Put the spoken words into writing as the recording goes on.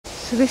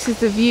So this is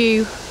the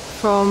view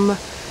from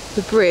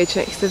the bridge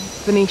next to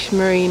Venetian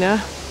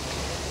Marina.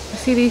 I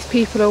see these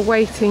people are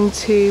waiting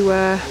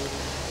to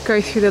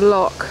go through the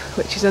lock,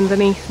 which is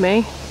underneath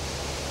me.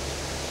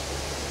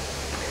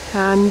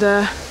 And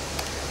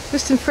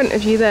just in front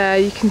of you there,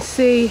 you can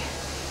see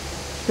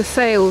the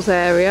sails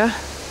area.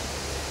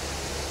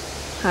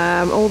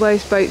 All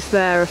those boats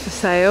there are for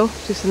sale,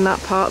 just in that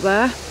part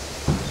there.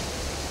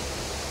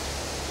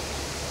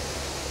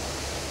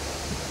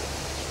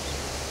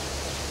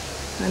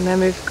 And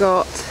then we've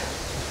got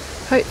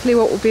hopefully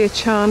what will be a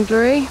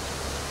chandlery,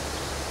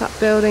 that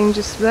building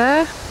just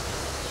there.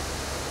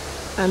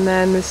 And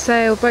then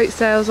the boat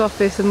sales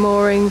office and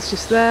moorings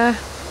just there.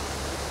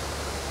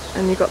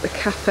 And you've got the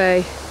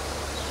cafe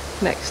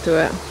next to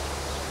it.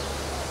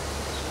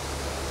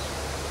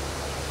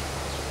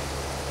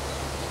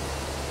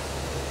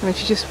 And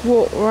if you just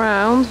walk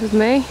around with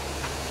me,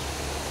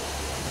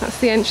 that's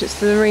the entrance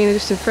to the marina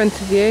just in front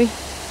of you.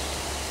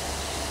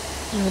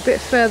 And a bit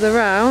further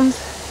round,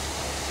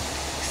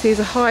 there's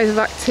a hive of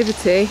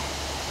activity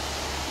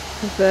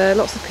with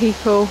lots of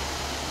people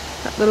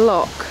at the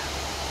lock,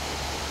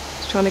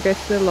 just trying to go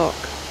through the lock.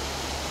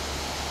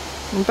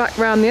 And back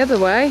round the other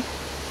way,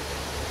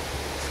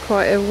 it's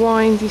quite a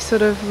windy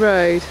sort of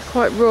road,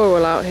 quite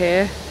rural out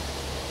here,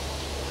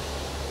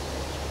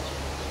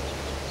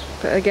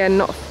 but again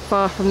not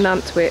far from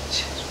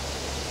Nantwich.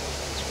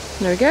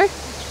 There we go.